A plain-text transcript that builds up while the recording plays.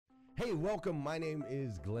Hey, welcome. My name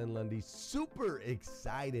is Glenn Lundy. Super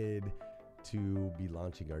excited to be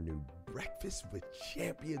launching our new Breakfast with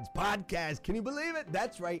Champions podcast. Can you believe it?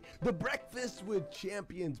 That's right. The Breakfast with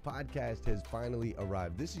Champions podcast has finally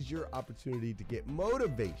arrived. This is your opportunity to get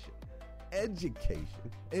motivation, education,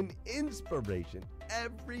 and inspiration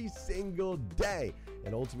every single day.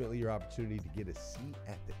 And ultimately, your opportunity to get a seat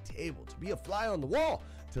at the table, to be a fly on the wall,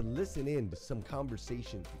 to listen in to some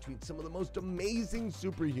conversations between some of the most amazing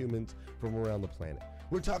superhumans from around the planet.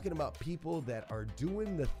 We're talking about people that are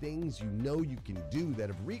doing the things you know you can do, that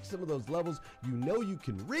have reached some of those levels you know you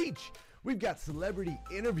can reach. We've got celebrity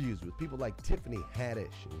interviews with people like Tiffany Haddish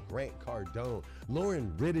and Grant Cardone,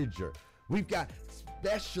 Lauren Rittiger. We've got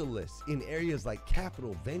specialists in areas like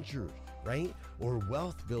capital ventures, right? Or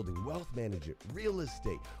wealth building, wealth management, real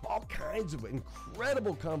estate, all kinds of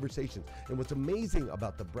incredible conversations. And what's amazing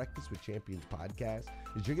about the Breakfast with Champions podcast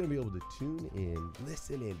is you're going to be able to tune in,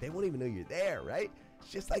 listen in. They won't even know you're there, right? It's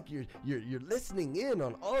just like you're listening in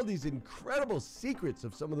on all these incredible secrets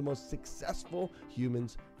of some of the most successful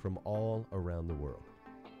humans from all around the world.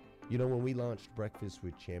 You know, when we launched Breakfast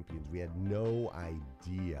with Champions, we had no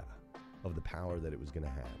idea of the power that it was going to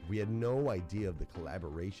have. We had no idea of the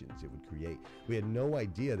collaborations it would create. We had no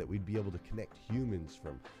idea that we'd be able to connect humans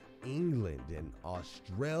from England and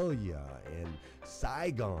Australia and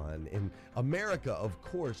Saigon and America, of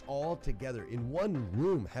course, all together in one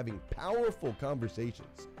room having powerful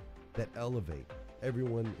conversations that elevate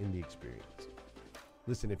everyone in the experience.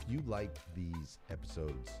 Listen, if you like these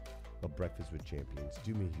episodes of Breakfast with Champions,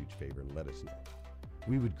 do me a huge favor and let us know.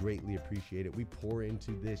 We would greatly appreciate it. We pour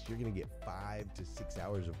into this. You're going to get 5 to 6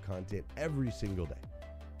 hours of content every single day,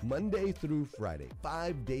 Monday through Friday,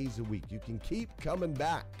 5 days a week. You can keep coming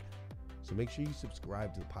back. So make sure you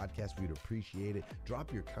subscribe to the podcast. We'd appreciate it.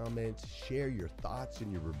 Drop your comments, share your thoughts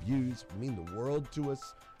and your reviews. It mean the world to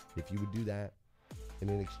us if you would do that. And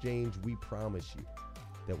in exchange, we promise you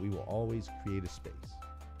that we will always create a space,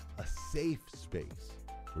 a safe space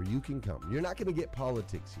where you can come. You're not going to get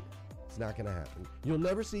politics here. It's not going to happen. You'll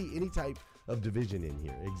never see any type of division in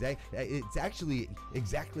here. It's actually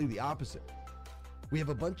exactly the opposite. We have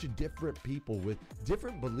a bunch of different people with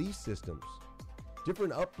different belief systems,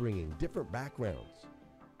 different upbringing, different backgrounds.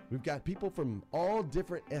 We've got people from all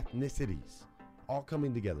different ethnicities all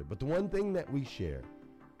coming together. But the one thing that we share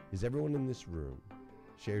is everyone in this room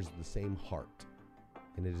shares the same heart.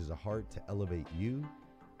 And it is a heart to elevate you,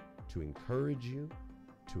 to encourage you,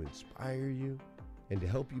 to inspire you, and to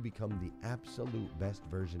help you become the absolute best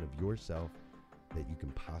version of yourself that you can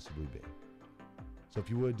possibly be. So if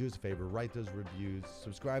you would, do us a favor, write those reviews,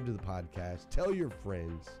 subscribe to the podcast, tell your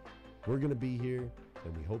friends. We're going to be here,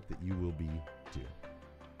 and we hope that you will be too.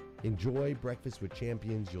 Enjoy Breakfast with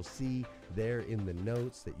Champions. You'll see there in the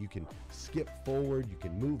notes that you can skip forward, you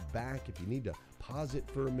can move back. If you need to pause it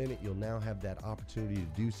for a minute, you'll now have that opportunity to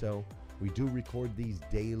do so. We do record these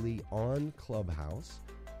daily on Clubhouse.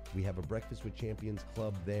 We have a Breakfast with Champions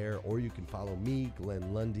club there, or you can follow me,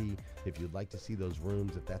 Glenn Lundy, if you'd like to see those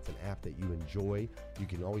rooms. If that's an app that you enjoy, you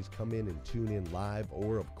can always come in and tune in live,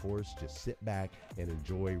 or of course, just sit back and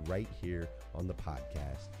enjoy right here on the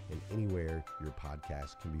podcast and anywhere your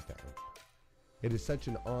podcast can be found. It is such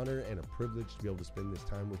an honor and a privilege to be able to spend this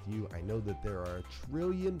time with you. I know that there are a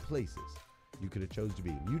trillion places you could have chose to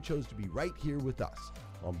be. You chose to be right here with us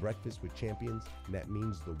on Breakfast with Champions, and that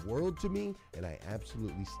means the world to me, and I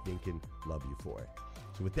absolutely stinking love you for it.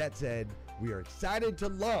 So with that said, we are excited to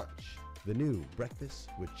launch the new Breakfast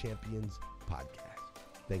with Champions podcast.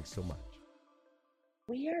 Thanks so much.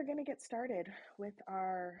 We are going to get started with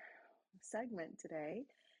our segment today,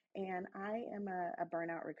 and I am a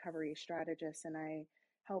burnout recovery strategist, and I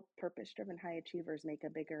help purpose-driven high achievers make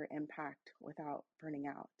a bigger impact without burning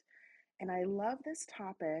out. And I love this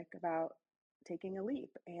topic about taking a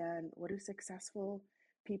leap and what do successful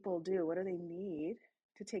people do? What do they need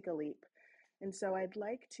to take a leap? And so I'd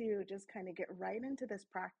like to just kind of get right into this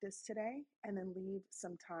practice today and then leave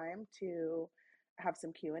some time to have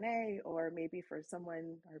some Q&A, or maybe for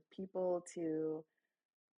someone or people to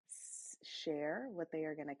share what they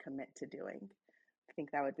are going to commit to doing. I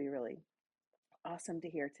think that would be really awesome to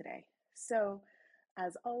hear today. So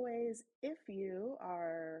as always, if you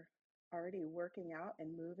are already working out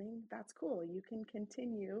and moving, that's cool. You can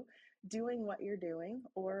continue doing what you're doing,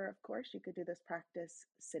 or of course you could do this practice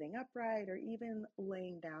sitting upright or even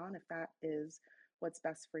laying down if that is what's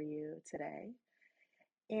best for you today.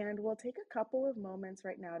 And we'll take a couple of moments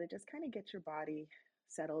right now to just kind of get your body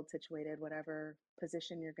settled, situated, whatever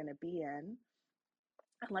position you're going to be in.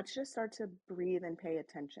 And let's just start to breathe and pay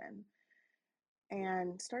attention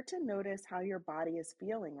and start to notice how your body is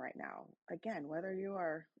feeling right now. Again, whether you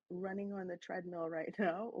are running on the treadmill right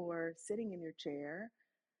now or sitting in your chair,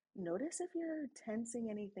 notice if you're tensing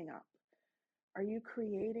anything up. Are you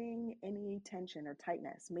creating any tension or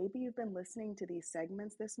tightness? Maybe you've been listening to these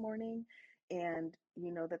segments this morning and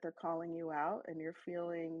you know that they're calling you out and you're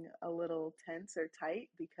feeling a little tense or tight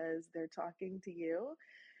because they're talking to you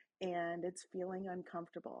and it's feeling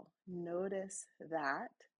uncomfortable. Notice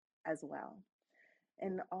that as well.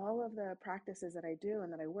 And all of the practices that I do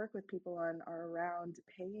and that I work with people on are around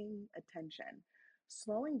paying attention,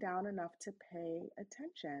 slowing down enough to pay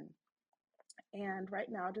attention. And right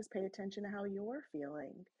now, just pay attention to how you're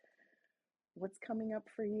feeling. What's coming up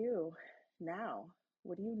for you now?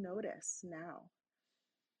 What do you notice now?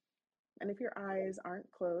 And if your eyes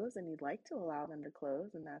aren't closed and you'd like to allow them to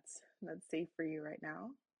close, and that's safe for you right now,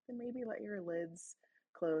 then maybe let your lids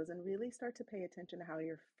close and really start to pay attention to how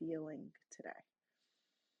you're feeling today.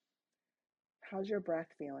 How's your breath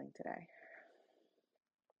feeling today?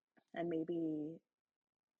 And maybe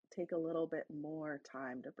take a little bit more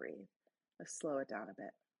time to breathe. Let's slow it down a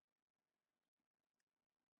bit.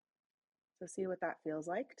 So see what that feels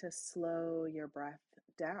like to slow your breath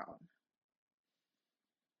down.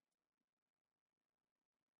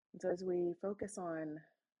 And so as we focus on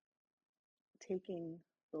taking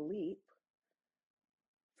the leap,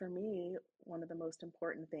 for me, one of the most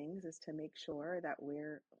important things is to make sure that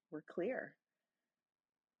we're clear.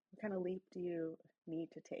 What kind of leap do you need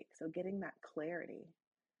to take? So getting that clarity.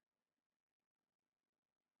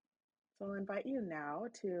 So I'll invite you now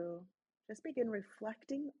to just begin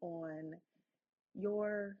reflecting on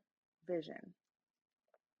your vision,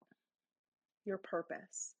 your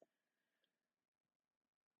purpose,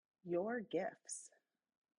 your gifts.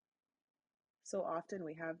 So often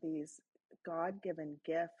we have these God-given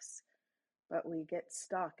gifts, but we get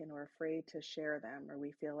stuck and we're afraid to share them, or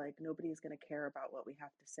we feel like nobody's going to care about what we have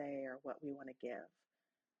to say or what we want to give.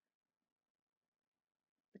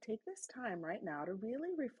 But take this time right now to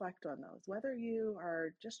really reflect on those, whether you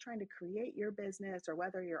are just trying to create your business or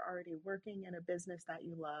whether you're already working in a business that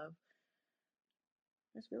you love.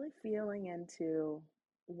 Just really feeling into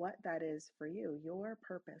what that is for you, your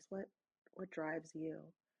purpose, what drives you.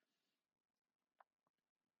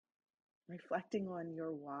 Reflecting on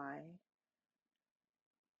your why.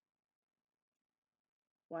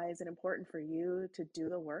 Why is it important for you to do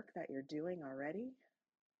the work that you're doing already?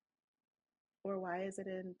 Or why is it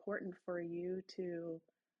important for you to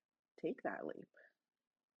take that leap?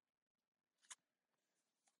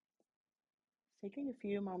 Taking a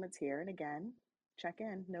few moments here and again, check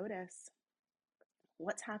in, notice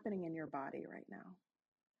what's happening in your body right now.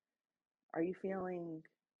 Are you feeling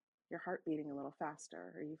your heart beating a little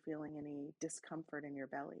faster? Are you feeling any discomfort in your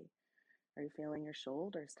belly? Are you feeling your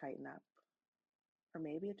shoulders tighten up? Or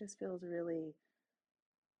maybe it just feels really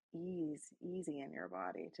easy in your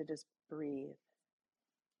body to just breathe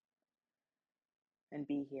and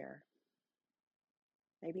be here.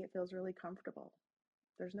 Maybe it feels really comfortable.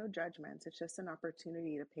 There's no judgments. It's just an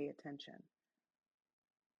opportunity to pay attention.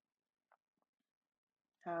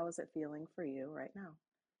 How is it feeling for you right now?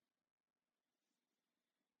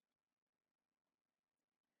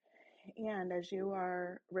 And as you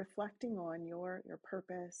are reflecting on your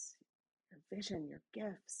purpose, your vision, your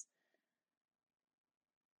gifts,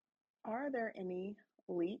 are there any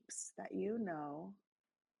leaps that you know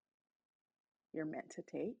you're meant to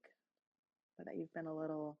take, but that you've been a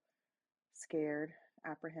little scared,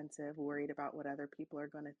 apprehensive, worried about what other people are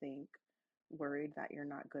going to think, worried that you're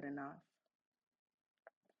not good enough?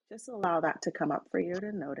 Just allow that to come up for you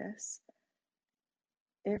to notice.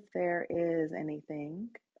 If there is anything,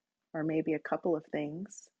 or maybe a couple of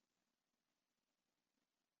things,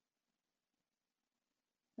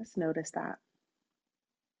 just notice that.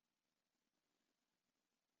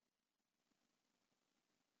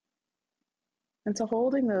 And so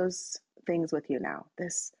holding those things with you now,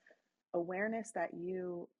 this awareness that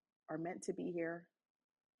you are meant to be here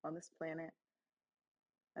on this planet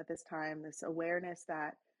at this time, this awareness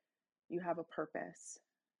that you have a purpose,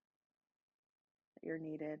 that you're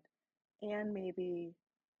needed, and maybe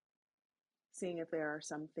seeing if there are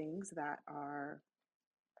some things that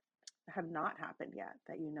have not happened yet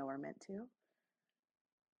that you know are meant to.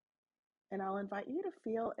 And I'll invite you to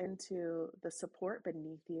feel into the support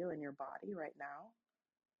beneath you in your body right now.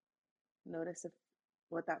 Notice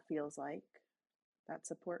what that feels like, that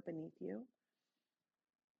support beneath you.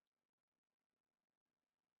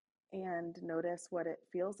 And notice what it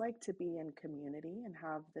feels like to be in community and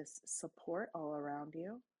have this support all around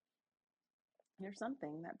you. There's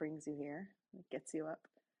something that brings you here, that gets you up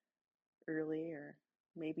early, or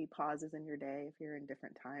maybe pauses in your day if you're in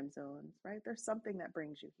different time zones, right? There's something that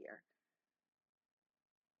brings you here.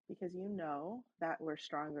 because you know that we're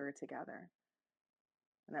stronger together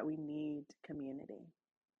and that we need community.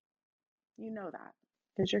 You know that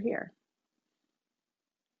because you're here.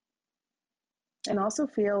 And also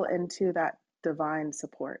feel into that divine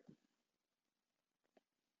support.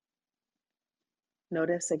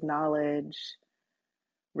 Notice, acknowledge,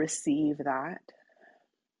 receive that,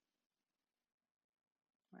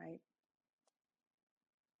 right?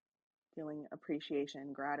 Feeling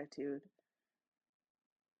appreciation, gratitude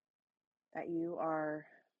that you are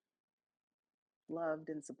loved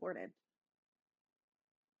and supported.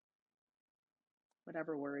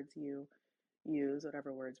 Whatever words you use,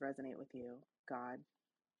 whatever words resonate with you, God,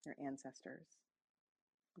 your ancestors,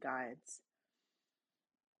 guides.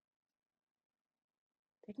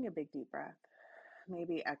 Taking a big deep breath,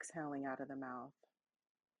 maybe exhaling out of the mouth,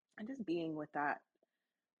 and just being with that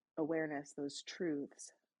awareness, those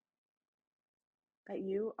truths, that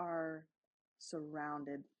you are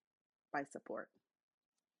surrounded by support.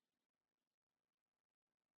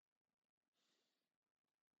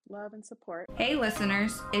 Love and support. Hey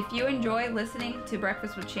listeners, if you enjoy listening to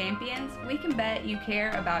Breakfast with Champions, we can bet you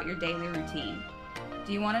care about your daily routine.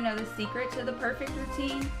 Do you want to know the secret to the perfect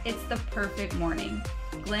routine? It's the perfect morning.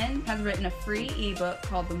 Glenn has written a free ebook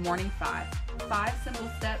called The Morning 5, 5 simple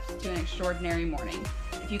steps to an extraordinary morning.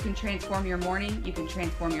 If you can transform your morning, you can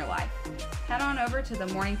transform your life. Head on over to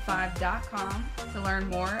themorning5.com to learn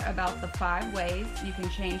more about the 5 ways you can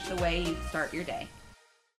change the way you start your day.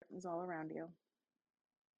 It's all around you.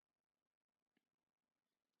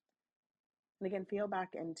 And again, feel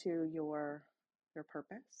back into your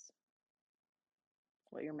purpose,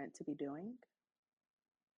 what you're meant to be doing.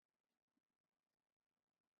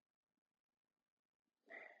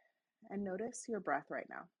 And notice your breath right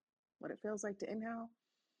now, what it feels like to inhale,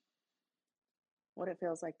 what it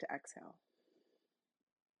feels like to exhale.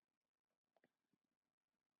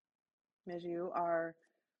 As you are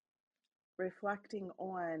reflecting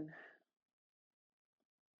on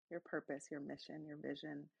your purpose, your mission, your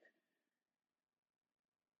vision,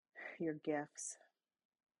 your gifts,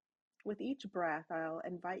 with each breath, I'll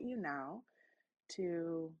invite you now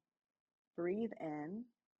to breathe in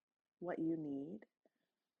what you need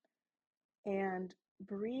and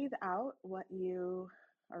breathe out what you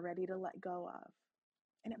are ready to let go of.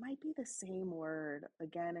 And it might be the same word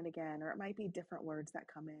again and again, or it might be different words that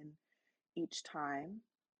come in each time.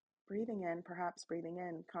 Breathing in, perhaps breathing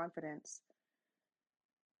in confidence,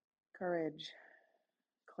 courage,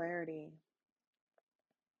 clarity,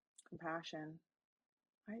 compassion,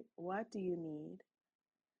 right? What do you need?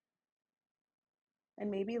 And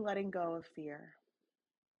maybe letting go of fear,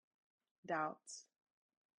 doubts,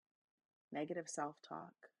 negative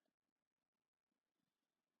self-talk.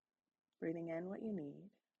 Breathing in what you need.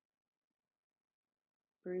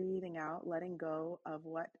 Breathing out, letting go of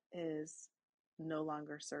what is no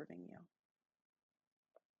longer serving you.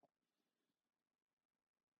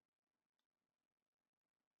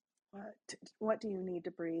 What do you need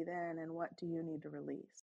to breathe in and what do you need to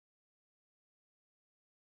release?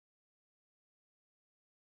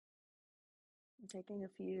 Taking a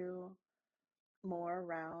few more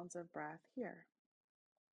rounds of breath here.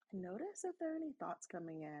 Notice if there are any thoughts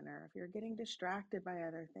coming in or if you're getting distracted by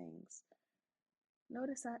other things.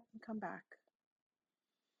 Notice that and come back.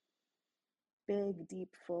 Big,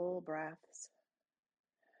 deep, full breaths.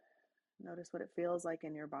 Notice what it feels like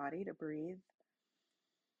in your body to breathe.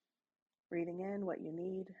 Breathing in what you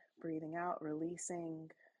need, breathing out, releasing.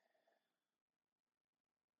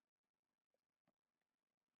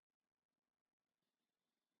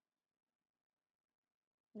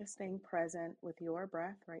 Just staying present with your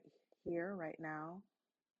breath right here, right now.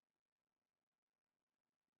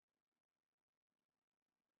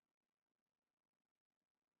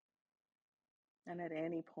 And at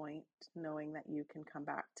any point, knowing that you can come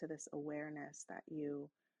back to this awareness that you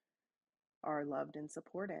are loved and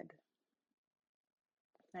supported,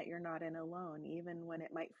 that you're not in alone, even when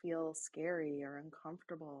it might feel scary or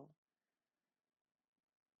uncomfortable.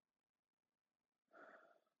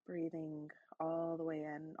 Breathing all the way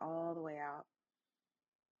in, all the way out.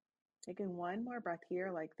 Taking one more breath here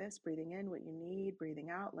like this, breathing in what you need, breathing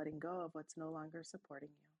out, letting go of what's no longer supporting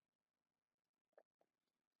you.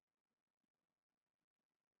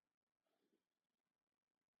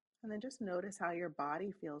 And then just notice how your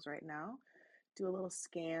body feels right now. Do a little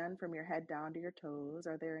scan from your head down to your toes.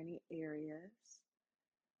 Are there any areas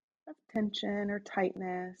of tension or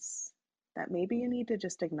tightness that maybe you need to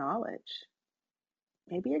just acknowledge?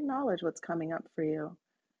 Maybe acknowledge what's coming up for you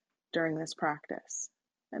during this practice.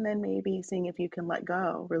 And then maybe seeing if you can let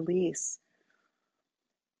go, release,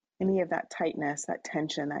 any of that tightness, that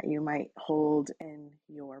tension that you might hold in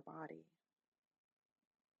your body.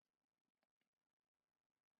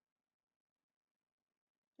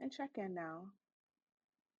 And check in now.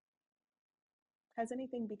 Has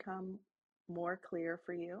anything become more clear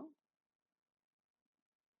for you?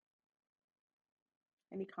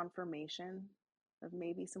 Any confirmation of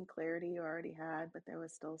maybe some clarity you already had, but there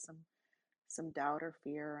was still some doubt or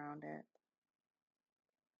fear around it?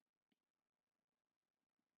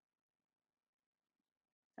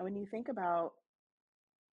 And when you think about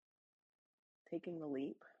taking the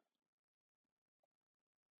leap,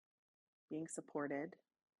 being supported,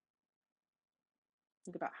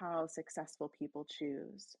 think about how successful people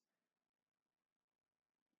choose.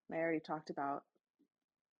 And I already talked about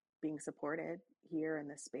being supported here in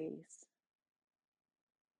this space,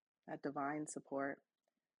 that divine support.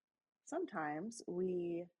 Sometimes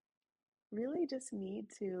we really just need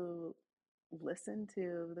to listen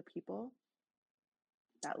to the people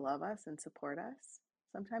that love us and support us.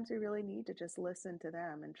 Sometimes we really need to just listen to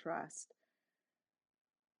them and trust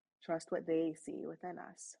what they see within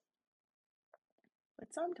us.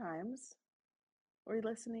 But sometimes we're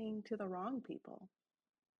listening to the wrong people.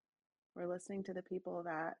 We're listening to the people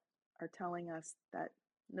that are telling us that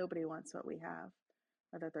nobody wants what we have,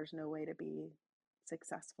 or that there's no way to be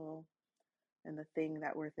successful in the thing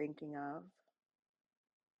that we're thinking of.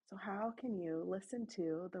 So how can you listen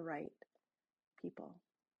to the right people?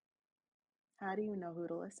 How do you know who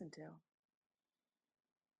to listen to?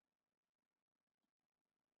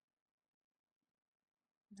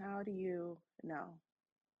 How do you know?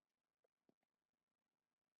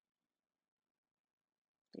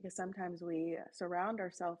 Because sometimes we surround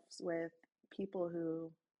ourselves with people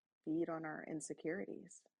who feed on our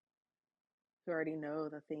insecurities, who already know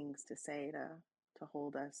the things to say to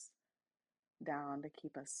hold us down, to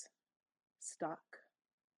keep us stuck.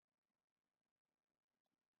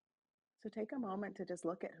 So take a moment to just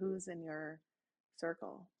look at who's in your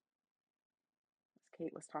circle. As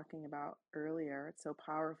Kate was talking about earlier, it's so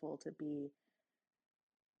powerful to be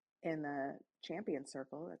in the champion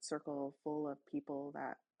circle, that circle full of people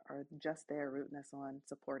that are just there rooting us on,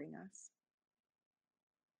 supporting us.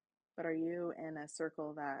 But are you in a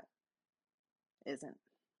circle that isn't?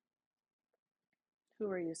 Who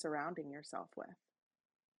are you surrounding yourself with?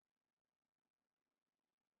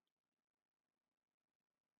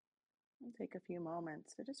 And take a few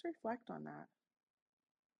moments to just reflect on that.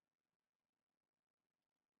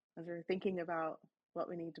 As we're thinking about what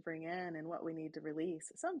we need to bring in and what we need to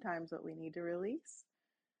release, sometimes what we need to release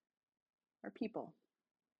are people.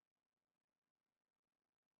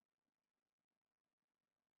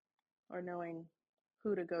 Or knowing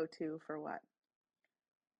who to go to for what.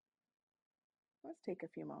 Let's take a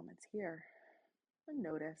few moments here and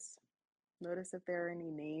notice. Notice if there are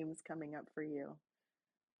any names coming up for you.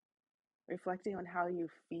 Reflecting on how you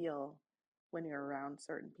feel when you're around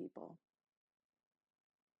certain people.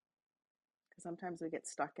 Because sometimes we get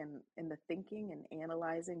stuck in the thinking and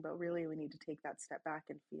analyzing, but really we need to take that step back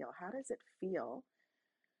and feel. How does it feel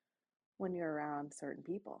when you're around certain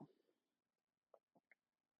people?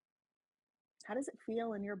 How does it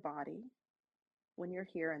feel in your body when you're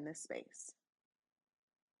here in this space?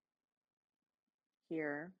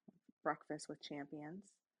 Here, Breakfast with Champions.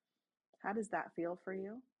 How does that feel for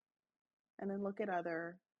you? And then look at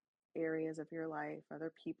other areas of your life,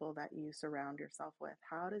 other people that you surround yourself with.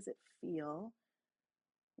 How does it feel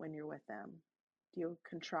when you're with them? Do you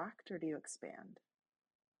contract or do you expand?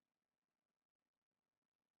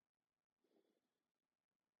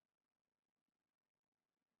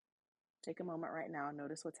 Take a moment right now and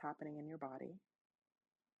notice what's happening in your body.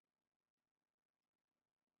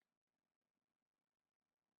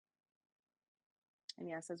 And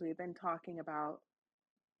yes, as we've been talking about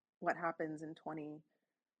what happens in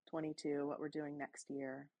 2022, what we're doing next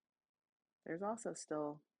year, there's also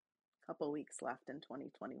still a couple weeks left in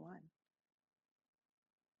 2021.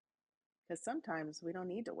 Because sometimes we don't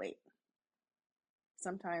need to wait.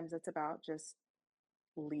 Sometimes it's about just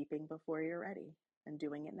leaping before you're ready and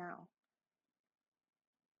doing it now.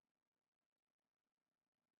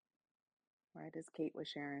 Right, as Kate was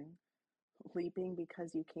sharing, leaping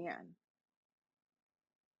because you can.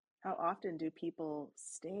 How often do people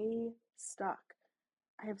stay stuck?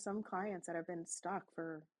 I have some clients that have been stuck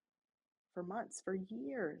for months, for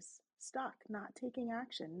years, stuck, not taking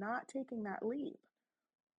action, not taking that leap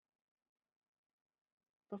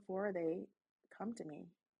before they come to me,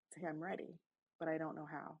 say, I'm ready, but I don't know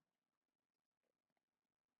how.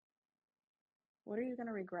 What are you going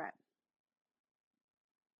to regret?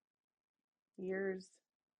 Years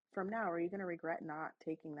from now, are you going to regret not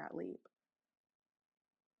taking that leap?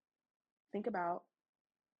 Think about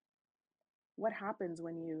what happens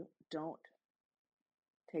when you don't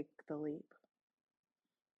take the leap.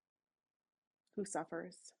 Who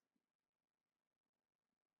suffers?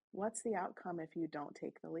 What's the outcome if you don't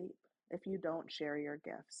take the leap? If you don't share your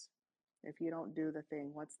gifts? If you don't do the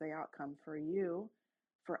thing, what's the outcome for you,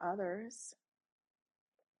 for others?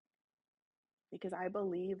 Because I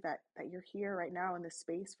believe that you're here right now in this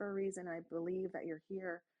space for a reason. I believe that you're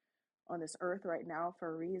here on this earth right now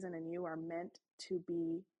for a reason, and you are meant to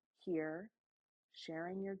be here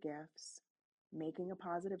sharing your gifts, making a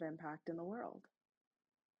positive impact in the world.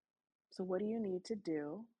 So what do you need to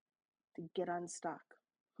do to get unstuck?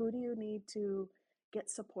 Who do you need to get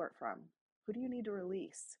support from? Who do you need to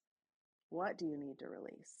release? What do you need to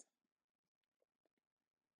release?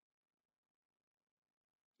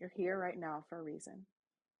 You're here right now for a reason.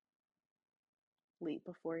 Leap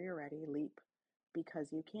before you're ready. Leap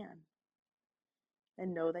because you can.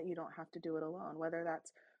 And know that you don't have to do it alone, whether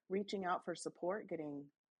that's reaching out for support, getting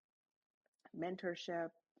mentorship,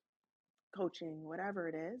 coaching, whatever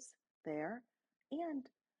it is there. And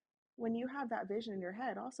when you have that vision in your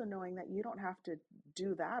head, also knowing that you don't have to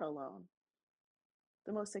do that alone.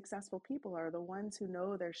 The most successful people are the ones who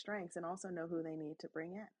know their strengths and also know who they need to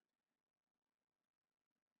bring in.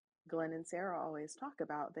 Glenn and Sarah always talk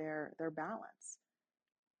about their balance,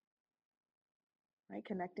 right?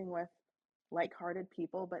 Connecting with like-hearted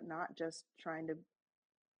people, but not just trying to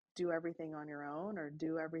do everything on your own or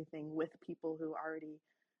do everything with people who already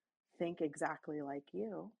think exactly like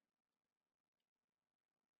you.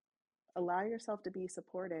 Allow yourself to be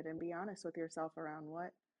supported and be honest with yourself around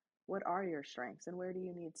what are your strengths and where do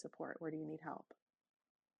you need support? Where do you need help?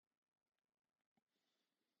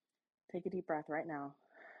 Take a deep breath right now.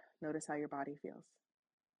 Notice how your body feels.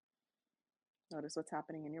 Notice what's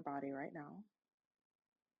happening in your body right now.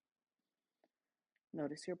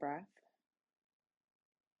 Notice your breath.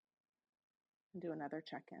 And do another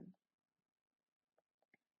check-in.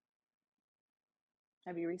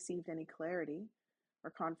 Have you received any clarity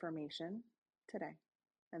or confirmation today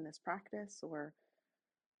in this practice or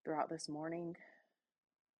throughout this morning?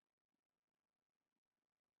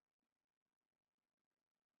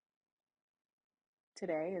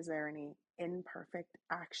 Today, is there any imperfect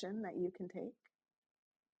action that you can take?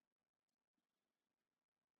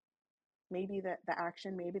 Maybe the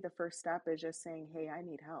action, maybe the first step is just saying, hey, I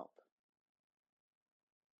need help.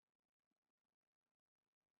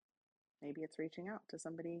 Maybe it's reaching out to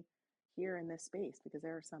somebody here in this space because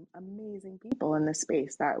there are some amazing people in this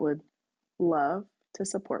space that would love to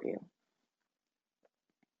support you.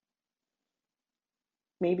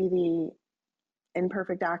 Maybe the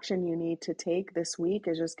imperfect action you need to take this week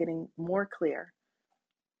is just getting more clear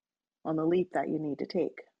on the leap that you need to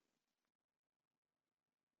take.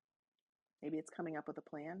 Maybe it's coming up with a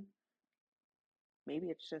plan. Maybe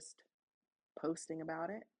it's just posting about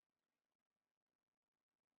it.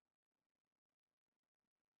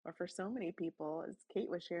 Or for so many people, as Kate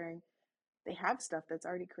was sharing, they have stuff that's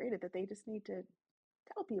already created that they just need to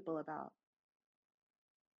tell people about.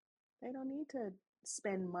 They don't need to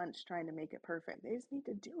spend months trying to make it perfect. They just need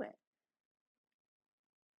to do it.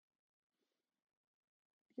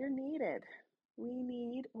 You're needed. We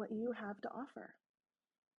need what you have to offer.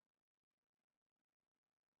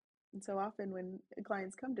 And so often when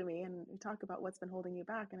clients come to me and we talk about what's been holding you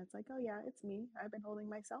back, and it's like, oh yeah, it's me. I've been holding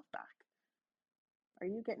myself back. Are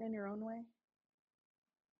you getting in your own way?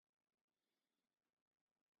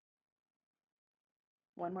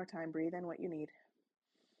 One more time, breathe in what you need.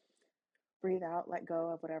 Breathe out, let go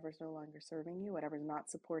of whatever's no longer serving you, whatever's not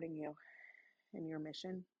supporting you in your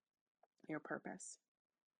mission, your purpose.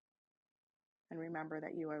 And remember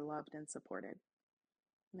that you are loved and supported,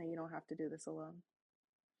 and that you don't have to do this alone.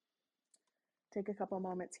 Take a couple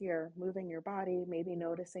moments here, moving your body, maybe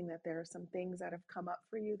noticing that there are some things that have come up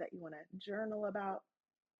for you that you want to journal about.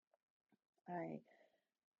 I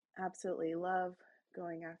absolutely love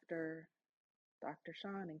going after Dr.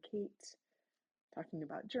 Sean and Kate, talking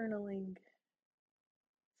about journaling.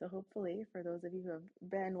 So hopefully for those of you who have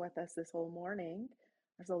been with us this whole morning,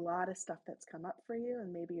 there's a lot of stuff that's come up for you,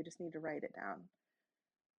 and maybe you just need to write it down.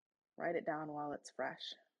 Write it down while it's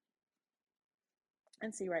fresh.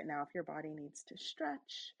 And see right now if your body needs to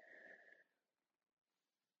stretch.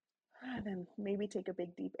 And then maybe take a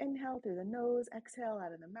big deep inhale through the nose, exhale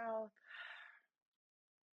out of the mouth.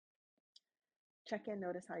 Check in,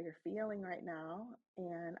 notice how you're feeling right now.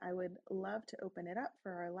 And I would love to open it up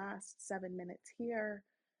for our last 7 minutes here.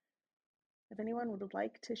 If anyone would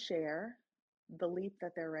like to share the leap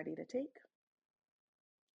that they're ready to take.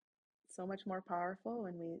 So much more powerful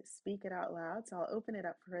when we speak it out loud. So I'll open it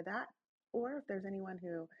up for that. Or if there's anyone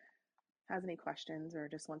who has any questions or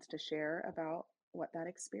just wants to share about what that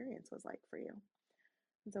experience was like for you.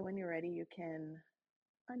 And so when you're ready, you can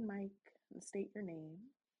unmic and state your name.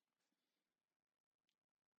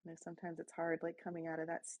 You know, sometimes it's hard, like coming out of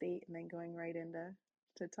that state and then going right into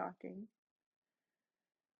talking.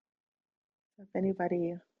 So if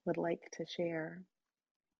anybody would like to share,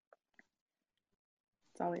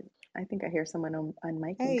 it's always, I think I hear someone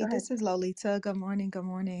unmiking. Hey, Go ahead. this is Lolita. Good morning. Good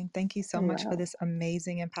morning. Thank you so much for Hello. this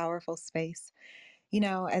amazing and powerful space.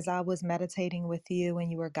 As I was meditating with you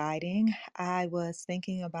and you were guiding, I was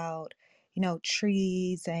thinking about,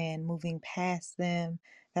 trees and moving past them.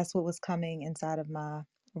 That's what was coming inside of my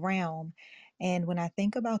realm. And when I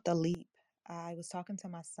think about the leap, I was talking to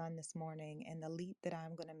my son this morning, and the leap that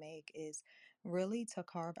I'm going to make is really to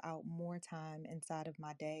carve out more time inside of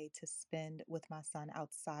my day to spend with my son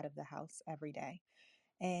outside of the house every day.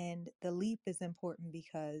 And the leap is important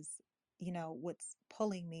because, what's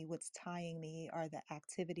pulling me, what's tying me are the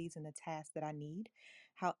activities and the tasks that I need.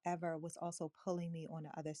 However, what's also pulling me on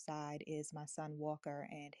the other side is my son Walker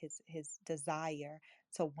and his desire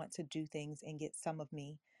to want to do things and get some of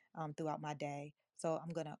me throughout my day. So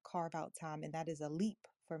I'm going to carve out time, and that is a leap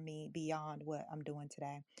for me beyond what I'm doing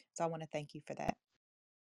today. So I want to thank you for that.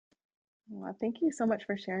 Well, thank you so much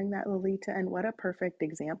for sharing that, Lolita. And what a perfect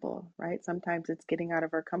example, right? Sometimes it's getting out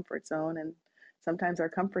of our comfort zone, and sometimes our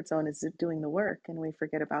comfort zone is doing the work, and we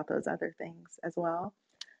forget about those other things as well.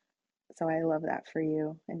 So I love that for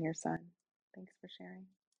you and your son. Thanks for sharing.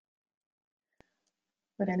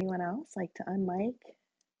 Would anyone else like to unmic?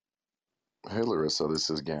 Hey Larissa, this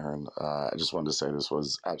is Garen. I just wanted to say this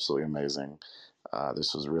was absolutely amazing.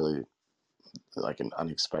 This was really like an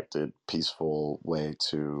unexpected, peaceful way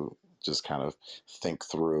to just kind of think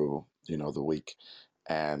through, the week.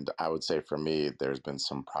 And I would say for me, there's been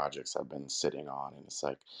some projects I've been sitting on, and it's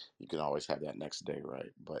like you can always have that next day,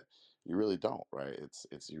 right? But you really don't, right?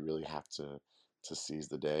 It's you really have to seize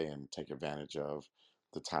the day and take advantage of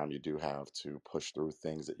the time you do have to push through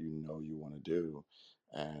things that you know you want to do.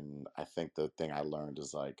 And I think the thing I learned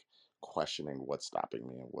is like questioning what's stopping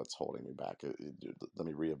me and what's holding me back. Let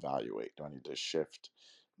me reevaluate. Do I need to shift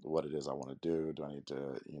what it is I want to do? Do I need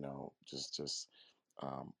to, just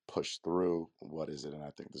push through? What is it? And I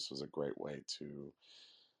think this was a great way to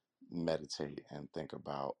meditate and think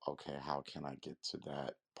about, okay, how can I get to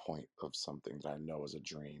that point of something that I know is a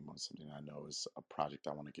dream or something I know is a project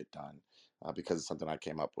I want to get done because it's something I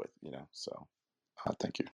came up with. So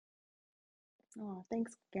thank you. Oh,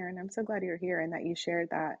 thanks, Garen. I'm so glad you're here and that you shared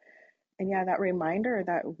that. And yeah, that reminder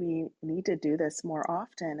that we need to do this more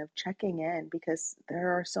often of checking in because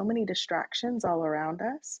there are so many distractions all around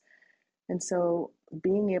us. And so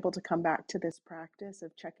being able to come back to this practice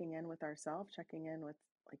of checking in with ourselves, checking in with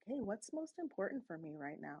like, hey, what's most important for me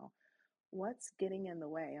right now? What's getting in the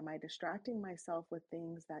way? Am I distracting myself with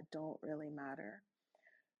things that don't really matter?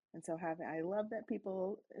 And so having, I love that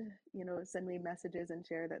people, send me messages and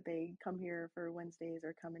share that they come here for Wednesdays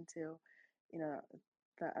or come into, you know,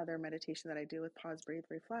 the other meditation that I do with pause, breathe,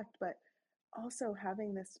 reflect. But also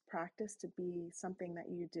having this practice to be something that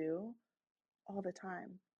you do all the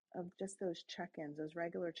time of just those check-ins, those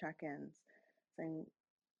regular check-ins, saying,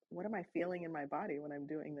 what am I feeling in my body when I'm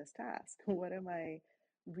doing this task? What am I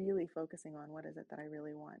really focusing on? What is it that I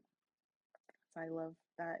really want? So I love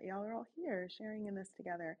that y'all are all here sharing in this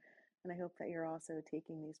together. And I hope that you're also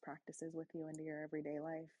taking these practices with you into your everyday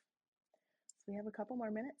life. So we have a couple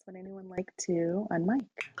more minutes. Would anyone like to unmic?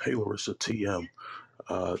 Hey, Larissa, TM.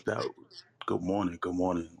 That Good morning. Good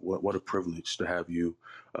morning. What a privilege to have you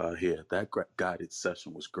here. That guided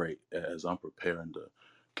session was great as I'm preparing to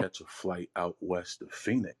catch a flight out west of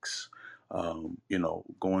Phoenix.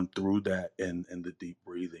 Going through that and the deep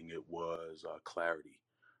breathing, it was clarity,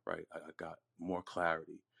 right? I got more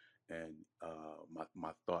clarity, and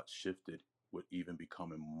my thoughts shifted with even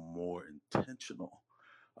becoming more intentional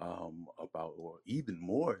about, or even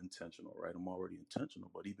more intentional, right? I'm already intentional,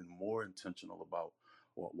 but even more intentional about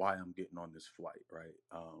why I'm getting on this flight, right?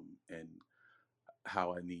 And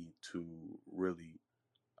how I need to really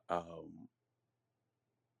um,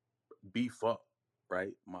 beef up,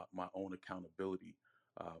 right? My own accountability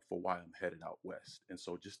for why I'm headed out west. And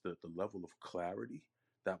so just the level of clarity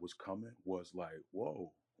that was coming was like,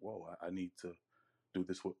 whoa, I need to do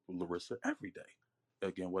this with Larissa every day.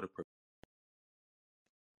 Again, what a privilege.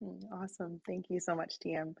 Awesome. Thank you so much,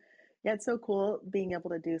 TM. Yeah, it's so cool being able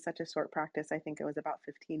to do such a short practice. I think it was about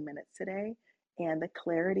 15 minutes today. And the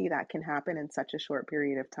clarity that can happen in such a short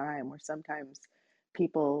period of time, where sometimes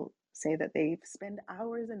people say that they spend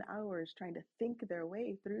hours and hours trying to think their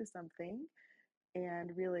way through something.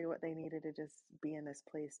 And really, what they needed to just be in this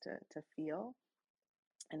place to feel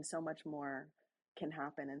And so much more can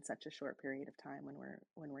happen in such a short period of time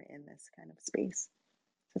when we're in this kind of space.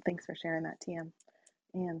 So thanks for sharing that, TM.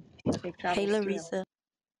 And safe Hey, travels to you. Larissa.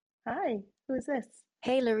 Hi, who is this?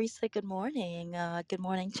 Hey, Larissa. Good morning. Good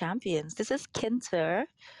morning, champions. This is Kinter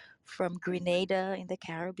from Grenada in the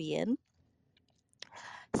Caribbean.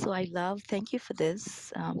 So thank you for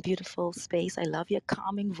this beautiful space. I love your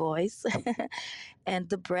calming voice. And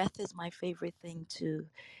the breath is my favorite thing to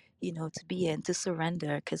be in, to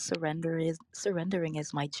surrender, because surrendering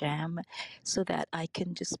is my jam, so that I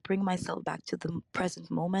can just bring myself back to the present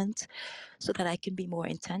moment, so that I can be more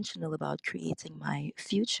intentional about creating my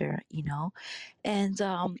future. And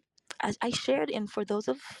I shared, and for those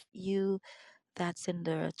of you that's in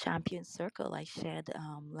the champion circle, I shared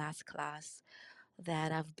last class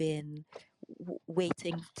that I've been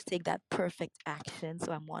waiting to take that perfect action.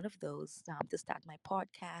 So I'm one of those to start my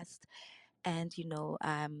podcast. And,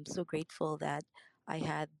 I'm so grateful that I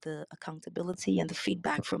had the accountability and the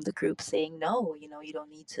feedback from the group saying, no, you don't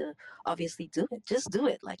need to obviously do it. Just do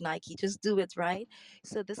it, like Nike, just do it, right?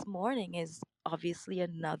 So this morning is obviously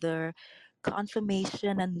another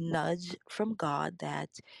confirmation and nudge from God that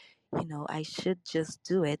I should just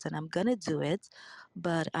do it, and I'm gonna do it.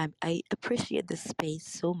 But I appreciate this space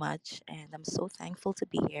so much, and I'm so thankful to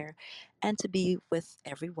be here and to be with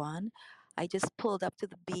everyone. I just pulled up to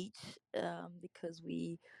the beach because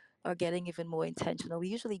we are getting even more intentional. We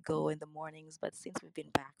usually go in the mornings, but since we've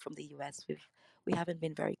been back from the US, we haven't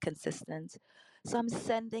been very consistent. So I'm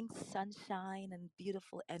sending sunshine and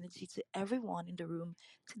beautiful energy to everyone in the room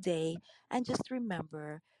today, and just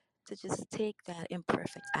remember to just take that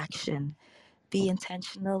imperfect action. Be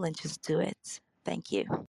intentional and just do it. Thank you.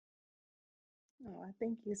 Oh,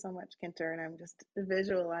 thank you so much, Kinter. And I'm just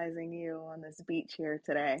visualizing you on this beach here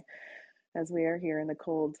today as we are here in the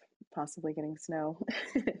cold, possibly getting snow.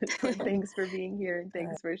 So thanks for being here and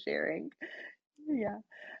thanks for sharing. Yeah.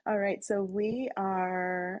 All right. So we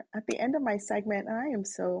are at the end of my segment. I am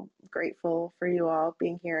so grateful for you all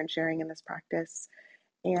being here and sharing in this practice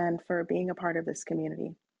and for being a part of this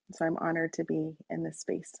community. So I'm honored to be in this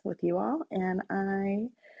space with you all. And I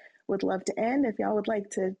would love to end. If y'all would like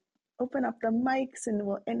to open up the mics, and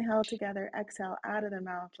we'll inhale together, exhale out of the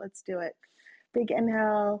mouth. Let's do it. Big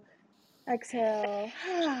inhale, exhale.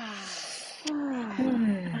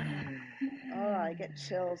 Oh, I get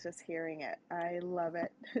chills just hearing it. I love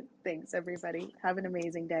it. Thanks, everybody. Have an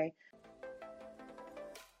amazing day.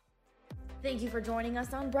 Thank you for joining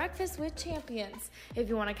us on Breakfast with Champions. If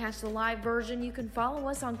you want to catch the live version, you can follow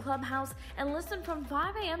us on Clubhouse and listen from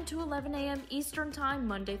 5 a.m. to 11 a.m. Eastern Time,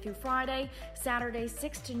 Monday through Friday, Saturdays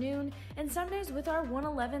 6 to noon, and Sundays with our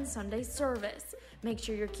 111 Sunday service. Make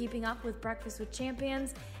sure you're keeping up with Breakfast with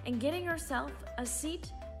Champions and getting yourself a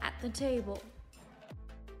seat at the table.